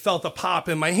hit it, I felt a pop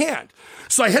in my hand.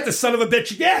 So I hit the son of a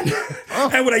bitch again.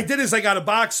 And what I did is I got a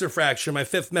boxer fracture, my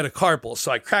fifth metacarpal.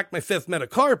 So I cracked my fifth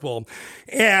metacarpal,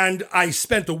 and I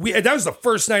spent a week. That was the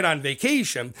first night on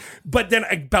vacation. But then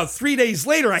about 3 days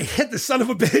later, I hit the son of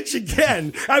a bitch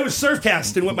again. I was surf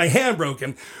casting with my hand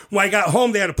broken. When I got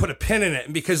home, they had to put a pin in it.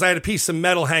 And because I had a piece of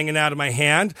metal hanging out of my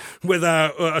hand with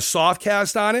a soft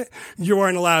cast on it, you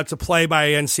weren't allowed to play by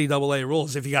NCAA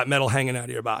rules if you got metal hanging out of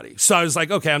your body. So I was like,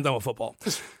 okay, I'm done with football.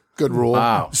 Good rule.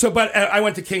 Wow. So, but I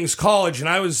went to King's College, and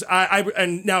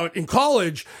and now in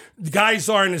college, guys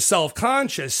aren't as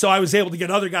self-conscious, so I was able to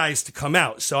get other guys to come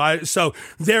out. So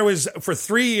there was, for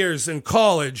 3 years in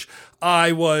college,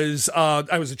 I was a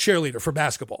cheerleader for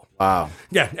basketball. Wow.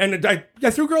 Yeah, and I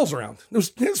threw girls around. It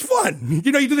was fun.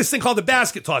 You know, you do this thing called the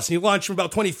basket toss, and you launch from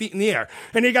about 20 feet in the air,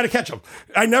 and you got to catch them.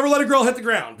 I never let a girl hit the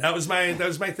ground. That was my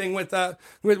thing with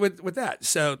that.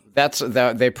 So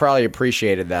they probably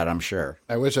appreciated that, I'm sure.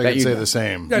 I wish I could say the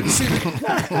same.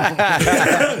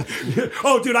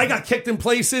 Oh, dude, I got kicked in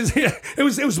places. It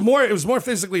was more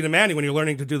physically demanding when you're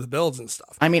learning to do the builds and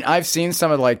stuff. I mean, I've seen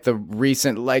some of like the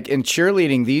recent, like in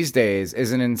cheerleading these days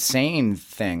is an insane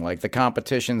thing. Like the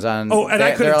competitions on,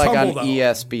 they're like on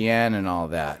ESPN and all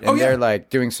that, and they're like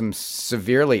doing some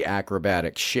severely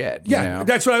acrobatic shit. Yeah, you know?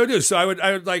 That's what I would do. So I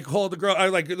would like hold the girl. I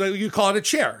like you call it a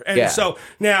chair, and so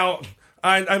now.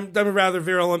 I'm a rather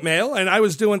virulent male, and I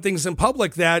was doing things in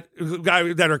public that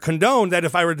are condoned that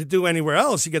if I were to do anywhere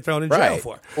else, you get thrown in jail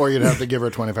for. Or you'd have to give her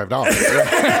 $25.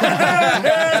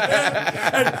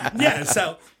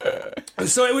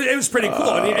 So it was pretty cool,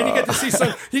 and you get to see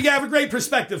you have a great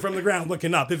perspective from the ground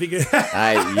looking up. If you get,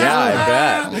 I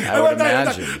bet. I would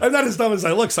imagine. I'm not as dumb as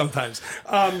I look sometimes.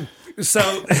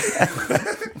 So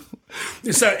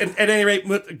at any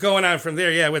rate, going on from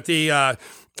there, with the.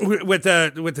 With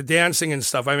the dancing and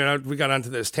stuff, I mean, we got onto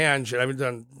this tangent. I've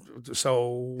done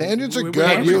so. Tangents are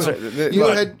good.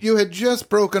 You had just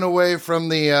broken away from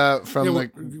the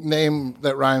name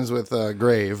that rhymes with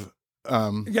grave.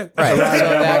 Right. So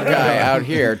that guy out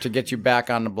here to get you back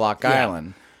on the Block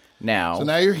Island. Now, so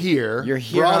now you're here. You're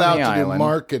here brought on the out to island. Do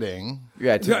marketing.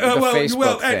 Yeah, to the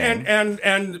Facebook thing.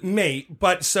 and mate,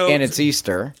 but so and it's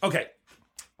Easter. Okay,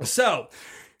 so.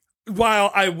 While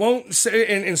I won't say,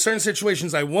 in certain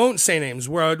situations, I won't say names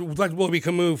where we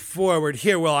can move forward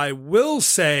here. Well, I will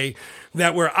say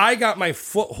that where I got my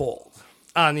foothold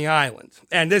on the island,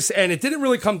 and it didn't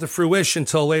really come to fruition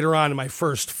until later on in my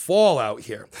first fall out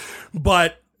here.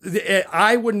 But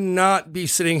I would not be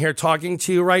sitting here talking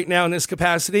to you right now in this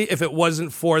capacity if it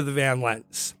wasn't for the Van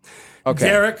Lents. Okay.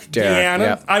 Derek, Deanna.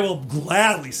 Yep. I will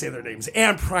gladly say their names,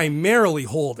 and primarily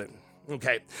Holden.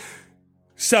 Okay.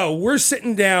 So we're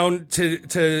sitting down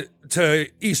to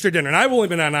Easter dinner, and I've only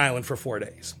been on island for 4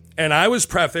 days. And I was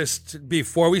prefaced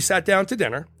before we sat down to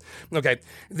dinner, okay,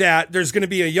 that there's going to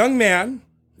be a young man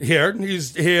here.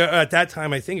 He's here at that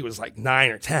time, I think he was like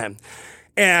 9 or 10.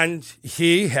 And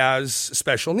he has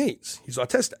special needs. He's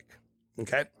autistic.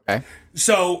 Okay.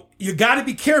 So you got to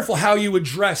be careful how you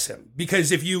address him,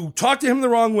 because if you talk to him the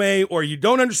wrong way or you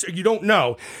don't understand, you don't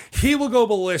know, he will go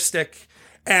ballistic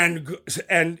and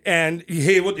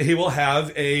he will have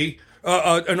an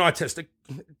autistic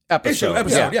Episode.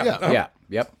 Yeah.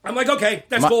 Yep. I'm like, okay,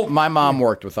 that's cool. My mom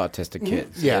worked with autistic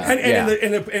kids. Yeah.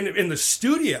 In the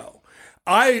studio,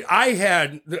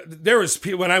 there was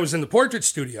people, when I was in the portrait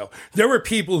studio, there were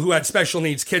people who had special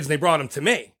needs kids, and they brought them to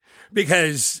me.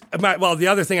 Because, the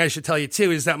other thing I should tell you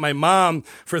too is that my mom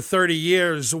for 30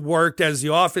 years worked as the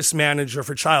office manager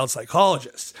for child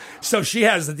psychologists. So she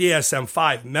has the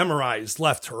DSM-5 memorized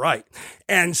left to right.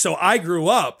 And so I grew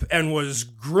up and was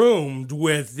groomed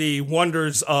with the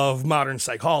wonders of modern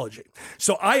psychology.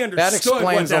 So I understood that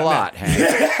explains what that a lot, meant.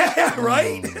 Hank.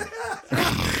 Right?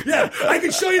 Yeah, I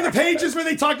can show you the pages where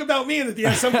they talk about me in the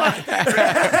DSM-5.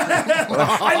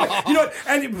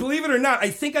 And believe it or not, I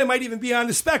think I might even be on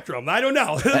the spectrum. I don't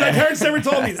know. My parents never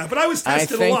told me that, but I was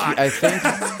tested a lot. I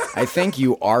think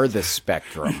you are the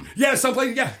spectrum. Yeah,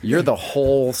 someplace. Yeah, you're the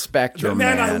whole spectrum,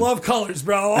 man. I love colors,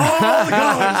 bro. All the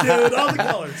colors, dude. All the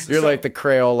colors. You're like the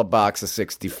Crayola box of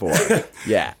 64.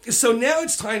 Yeah. So now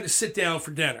it's time to sit down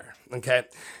for dinner. Okay.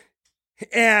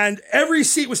 And every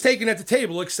seat was taken at the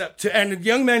table and the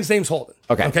young man's name's Holden.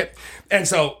 Okay. And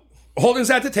so Holden's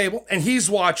at the table and he's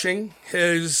watching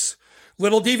his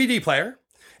little DVD player.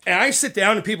 And I sit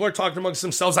down and people are talking amongst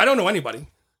themselves. I don't know anybody.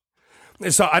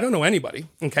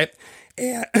 Okay.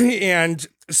 And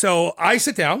so I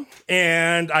sit down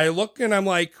and I look and I'm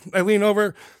like, I lean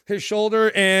over his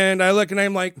shoulder and I look and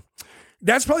I'm like,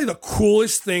 that's probably the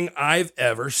coolest thing I've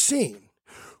ever seen.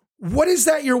 What is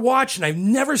that you're watching? I've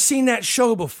never seen that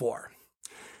show before.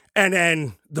 And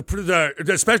then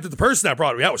especially the person that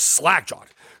brought me out was slack-jawed.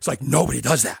 It's like, nobody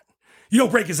does that. You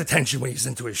don't break his attention when he's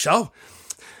into his show.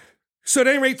 So at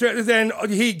any rate, then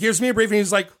he gives me a briefing.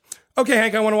 He's like, okay,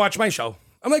 Hank, I want to watch my show.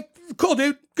 I'm like, cool,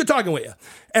 dude. Good talking with you.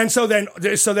 And so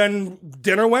then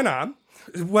dinner went on.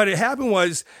 What had happened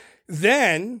was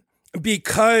then,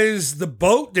 because the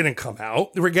boat didn't come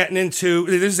out, we're getting into,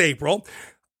 this is April.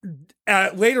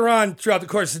 Later on throughout the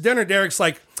course of dinner, Derek's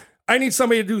like, I need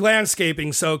somebody to do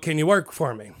landscaping, so can you work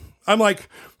for me? I'm like,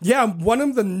 yeah, one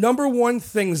of the number one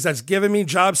things that's given me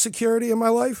job security in my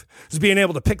life is being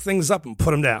able to pick things up and put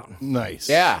them down. Nice.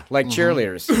 Yeah, like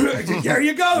cheerleaders. There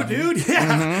you go, dude.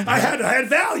 Yeah, I had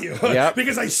value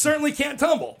because I certainly can't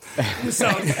tumble. So,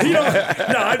 no,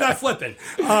 I'm not flipping.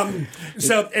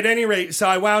 So at any rate, so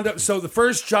I wound up, so the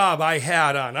first job I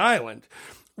had on island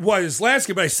was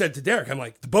landscape, but I said to Derek, I'm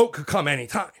like, the boat could come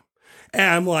anytime. And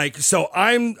I'm like, so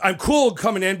I'm cool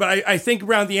coming in, but I think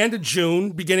around the end of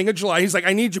June, beginning of July, he's like,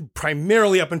 I need you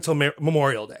primarily up until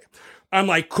Memorial Day. I'm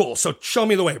like, cool. So show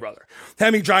me the way, brother.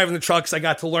 Had me driving the trucks. I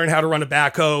got to learn how to run a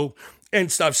backhoe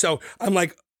and stuff. So I'm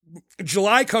like,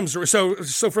 July comes. So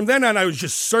from then on, I was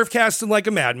just surf casting like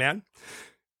a madman,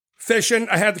 fishing.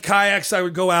 I had the kayaks I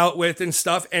would go out with and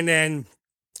stuff. And then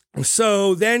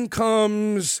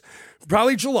comes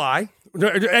probably July.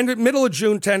 Middle of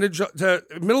June,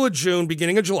 middle of June,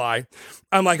 beginning of July.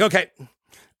 I'm like, okay,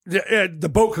 the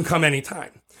boat can come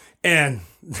anytime, and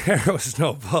there was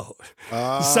no boat.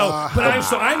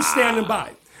 I'm standing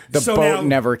by. The boat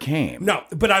never came. No,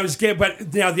 but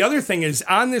now the other thing is,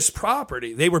 on this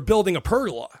property, they were building a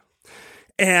pergola.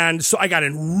 And so I got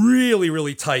in really,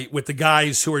 really tight with the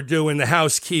guys who were doing the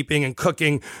housekeeping and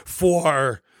cooking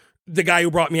for the guy who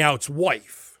brought me out's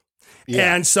wife.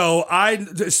 Yeah. And so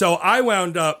I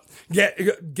wound up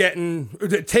helping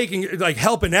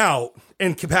out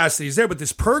in capacities there, but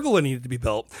this pergola needed to be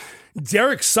built.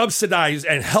 Derek subsidized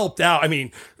and helped out. I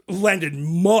mean, lended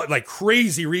like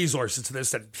crazy resources to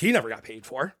this that he never got paid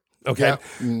for. Okay.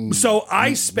 Yeah. So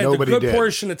I spent a good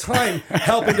portion of time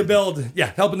helping to build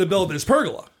this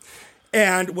pergola.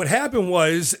 And what happened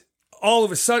was, all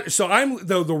of a sudden, so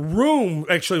the room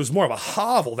actually was more of a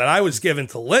hovel that I was given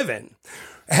to live in.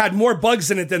 Had more bugs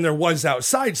in it than there was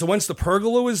outside. So once the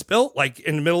pergola was built, like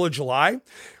in the middle of July,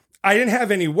 I didn't have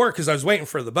any work because I was waiting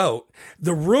for the boat.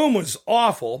 The room was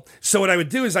awful. So what I would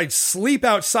do is I'd sleep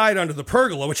outside under the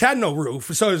pergola, which had no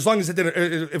roof. So as long as it didn't,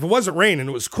 if it wasn't raining,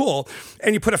 it was cool.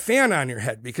 And you put a fan on your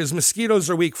head because mosquitoes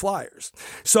are weak flyers.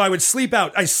 So I would sleep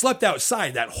out. I slept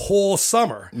outside that whole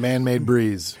summer. Man-made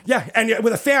breeze. Yeah, and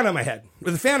with a fan on my head,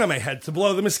 to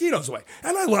blow the mosquitoes away.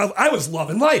 And I was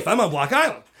loving life. I'm on Block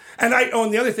Island. And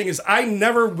the other thing is, I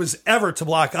never was ever to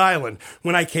Block Island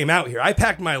when I came out here. I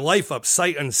packed my life up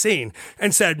sight unseen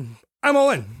and said, I'm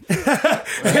all in.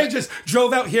 And I just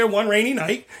drove out here one rainy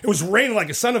night. It was raining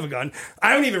like a son of a gun.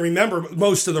 I don't even remember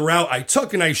most of the route I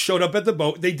took, and I showed up at the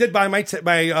boat. They did buy my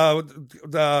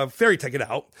the ferry ticket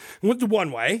out. Went the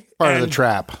one way. Part of the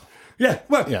trap. Yeah.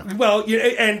 Well,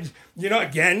 and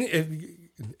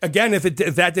again, if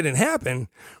that didn't happen,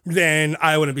 then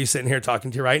I wouldn't be sitting here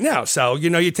talking to you right now. So,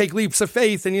 you take leaps of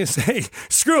faith and you say,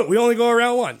 screw it, we only go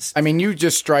around once. I mean, you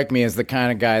just strike me as the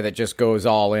kind of guy that just goes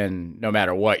all in no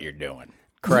matter what you're doing.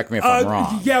 Correct me if I'm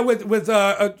wrong. Yeah,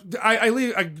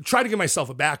 I try to give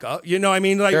myself a backup. I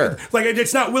mean, sure. Like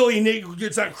it's not willy-nilly,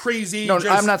 it's not crazy. No,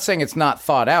 I'm not saying it's not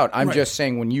thought out. I'm just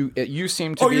saying when you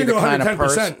seem to be the kind of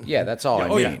person. Yeah, that's all I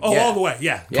mean. Yeah. All the way.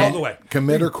 Yeah, all the way.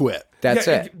 Commit or quit. That's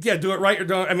it. Yeah, do it right or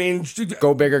don't. I mean,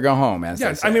 go big or go home. I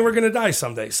mean, we're gonna die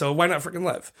someday, so why not freaking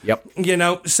live?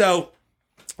 Yep. So.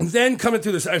 Then coming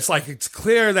through this, it's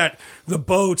clear that the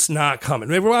boat's not coming.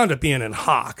 They wound up being in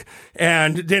hock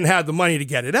and didn't have the money to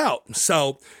get it out.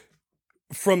 So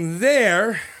from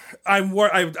there, I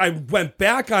went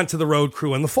back onto the road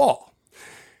crew in the fall.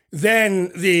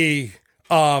 Then the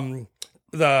bed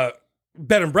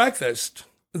and breakfast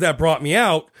that brought me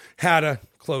out had to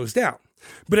close down.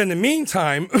 But in the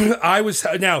meantime,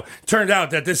 turned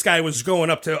out that this guy was going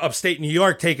up to upstate New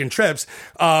York taking trips.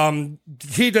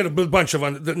 He did a bunch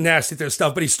of nasty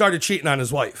stuff, but he started cheating on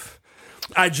his wife.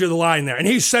 I drew the line there. And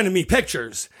he's sending me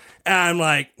pictures. And I'm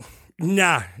like,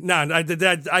 nah, I did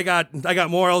that. I got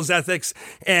morals, ethics,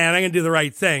 and I'm gonna do the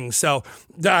right thing. So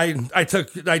I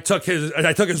took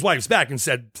his wife's back and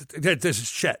said, this is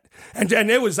shit. And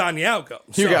it was on the outgo.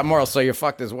 You got morals, so you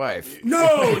fucked his wife. No.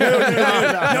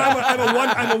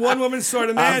 I'm a one woman sort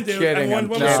of man, dude. Kidding, I'm a one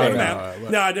woman sort of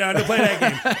man. No, don't play that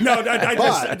game. No,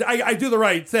 I do the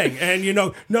right thing, and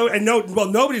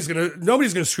nobody's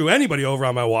gonna screw anybody over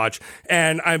on my watch,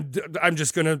 and I'm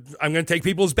gonna take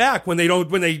people's back when they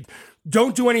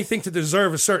don't do anything to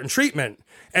deserve a certain treatment,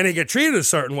 and they get treated a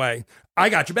certain way. I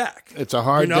got your back. It's a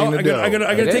hard thing to do. I'm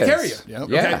gonna take care of you. Yep.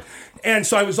 Yeah. Okay? And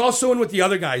so I was also in with the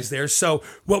other guys there. So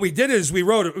what we did is we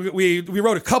wrote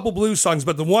a couple blues songs,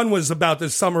 but the one was about the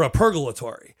summer of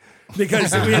purgatory.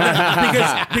 Because I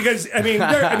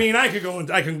mean I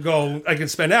can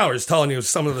spend hours telling you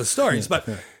some of the stories, but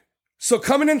so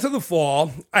coming into the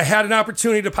fall, I had an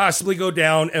opportunity to possibly go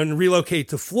down and relocate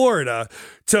to Florida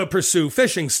to pursue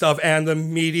fishing stuff and the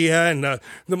media and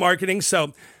the marketing.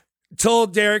 So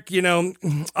told Derek, I'm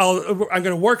going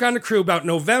to work on the crew about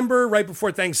November, right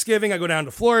before Thanksgiving. I go down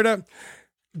to Florida.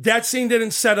 That scene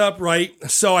didn't set up right,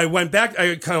 so I went back.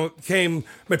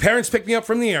 My parents picked me up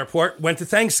from the airport, went to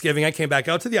Thanksgiving. I came back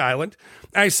out to the island.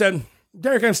 I said,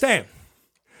 Derek, I'm staying.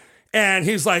 And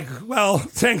he's like, well,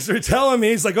 thanks for telling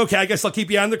me. He's like, okay, I guess I'll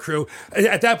keep you on the crew.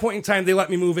 At that point in time, they let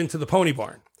me move into the pony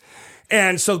barn.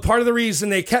 And so part of the reason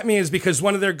they kept me is because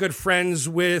one of their good friends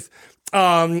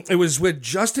it was with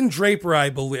Justin Draper, I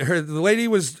believe. The lady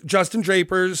was Justin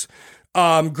Draper's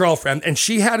girlfriend, and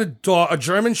she had a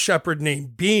German Shepherd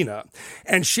named Bina,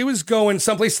 and she was going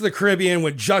someplace to the Caribbean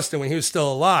with Justin when he was still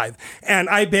alive. And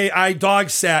I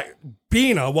dog sat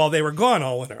Bina while they were gone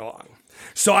all winter long.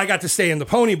 So I got to stay in the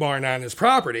pony barn on his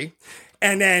property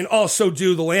and then also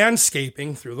do the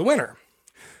landscaping through the winter.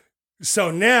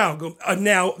 So now one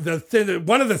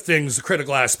of the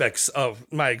critical aspects of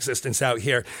my existence out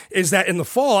here is that in the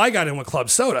fall I got in with Club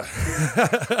Soda.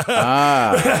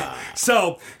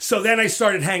 So then I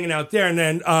started hanging out there, and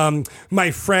then my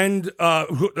friend,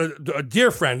 a dear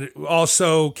friend,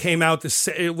 also came out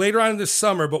later on this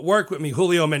summer, but worked with me,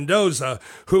 Julio Mendoza,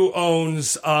 who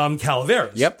owns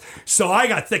Calaveras. Yep. So I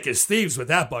got thick as thieves with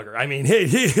that bugger. I mean,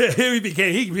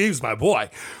 he was my boy.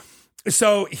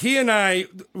 So he and I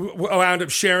wound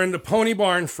up sharing the pony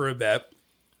barn for a bit.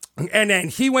 And then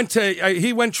he went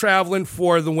traveling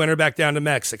for the winter back down to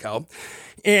Mexico.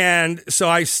 And so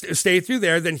I stayed through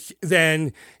there.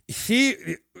 Then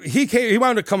he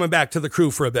wound up coming back to the crew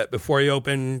for a bit before he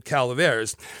opened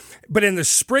Calaveras. But in the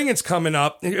spring, it's coming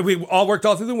up. We all worked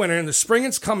all through the winter. In the spring,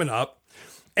 it's coming up.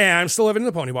 And I'm still living in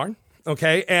the pony barn.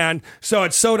 Okay. And so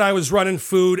at Soda, I was running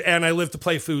food, and I lived to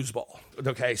play foosball.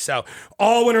 Okay, so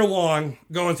all winter long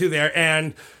going through there,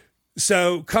 and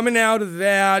So coming out of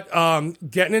that,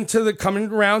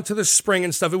 coming around to the spring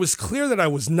and stuff, it was clear that I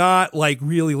was not like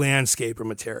really landscaper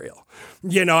material.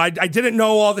 You know, I didn't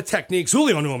know all the techniques.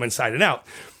 Julio knew them inside and out.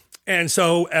 And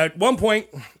so at one point,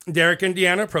 Derek and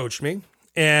Deanna approached me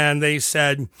and they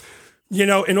said, you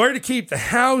know, in order to keep the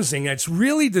housing, it's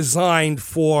really designed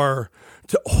to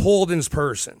Holden's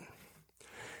person.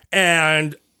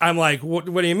 And I'm like, what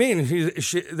do you mean?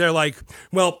 They're like,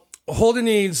 well, Holden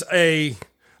needs a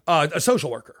social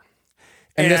worker.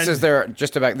 And this is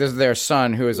their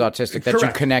son who is autistic that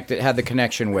correct. You had the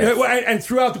connection with. And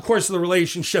throughout the course of the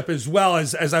relationship as well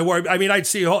as I worked, I mean, I'd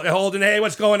see Holden, hey,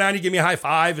 what's going on? He'd give me a high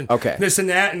five and this and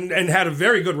that and had a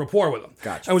very good rapport with him.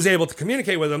 Gotcha. I was able to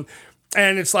communicate with him.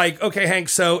 And it's like, okay, Hank,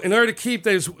 so in order to keep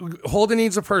this, Holden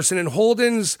needs a person, and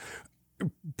Holden's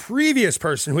previous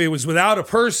person, who he was without a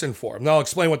person for, and I'll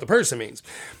explain what the person means.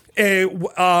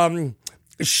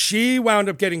 She wound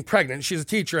up getting pregnant. She's a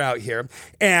teacher out here.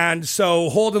 And so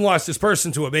Holden lost his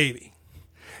person to a baby.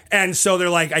 And so they're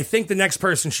like, I think the next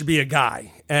person should be a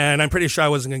guy. And I'm pretty sure I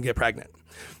wasn't going to get pregnant.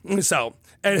 So...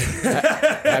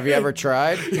 Have you ever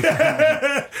tried?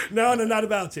 No, not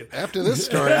about to. After this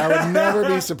story, I would never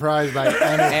be surprised by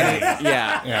anything.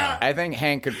 Yeah. I think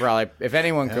Hank could probably, if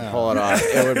anyone could pull it off,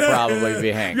 it would probably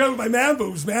be Hank. You know, my man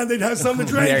boobs, man, they'd have something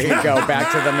to drink. There you go,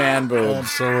 back to the man boobs.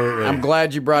 Absolutely. I'm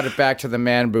glad you brought it back to the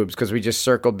man boobs because we just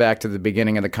circled back to the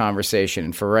beginning of the conversation.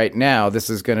 And for right now,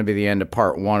 this is going to be the end of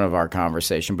part 1 of our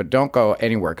conversation. But don't go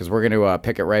anywhere because we're going to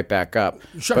pick it right back up.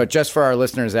 Sure. But just for our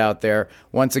listeners out there,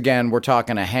 once again, we're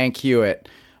talking to Hank Hewitt,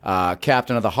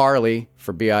 captain of the Harley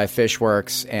for BI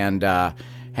Fishworks. And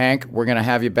Hank, we're going to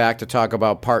have you back to talk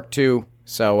about part 2.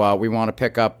 So we want to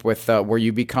pick up with where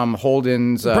you become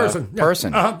Holden's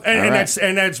person. Uh-huh.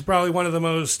 And that's probably one of the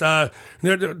most,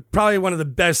 probably one of the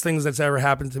best things that's ever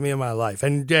happened to me in my life.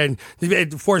 And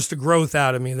it forced a growth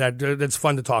out of me that's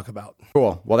fun to talk about.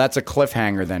 Cool. Well, that's a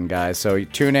cliffhanger then, guys. So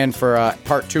tune in for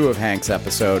part 2 of Hank's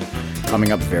episode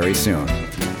coming up very soon.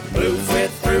 Blues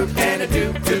with fruit and a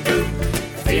doop-to-boop,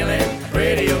 feeling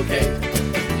pretty okay.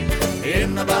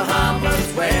 In the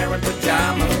Bahamas, wearing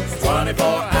pajamas, 24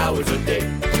 hours a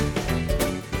day.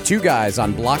 Two Guys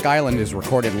on Block Island is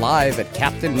recorded live at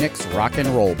Captain Nick's Rock and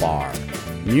Roll Bar.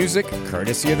 Music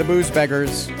courtesy of the Booze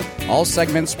Beggars. All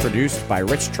segments produced by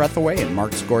Rich Trethaway and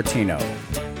Mark Scortino.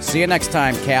 See you next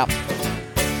time, Cap.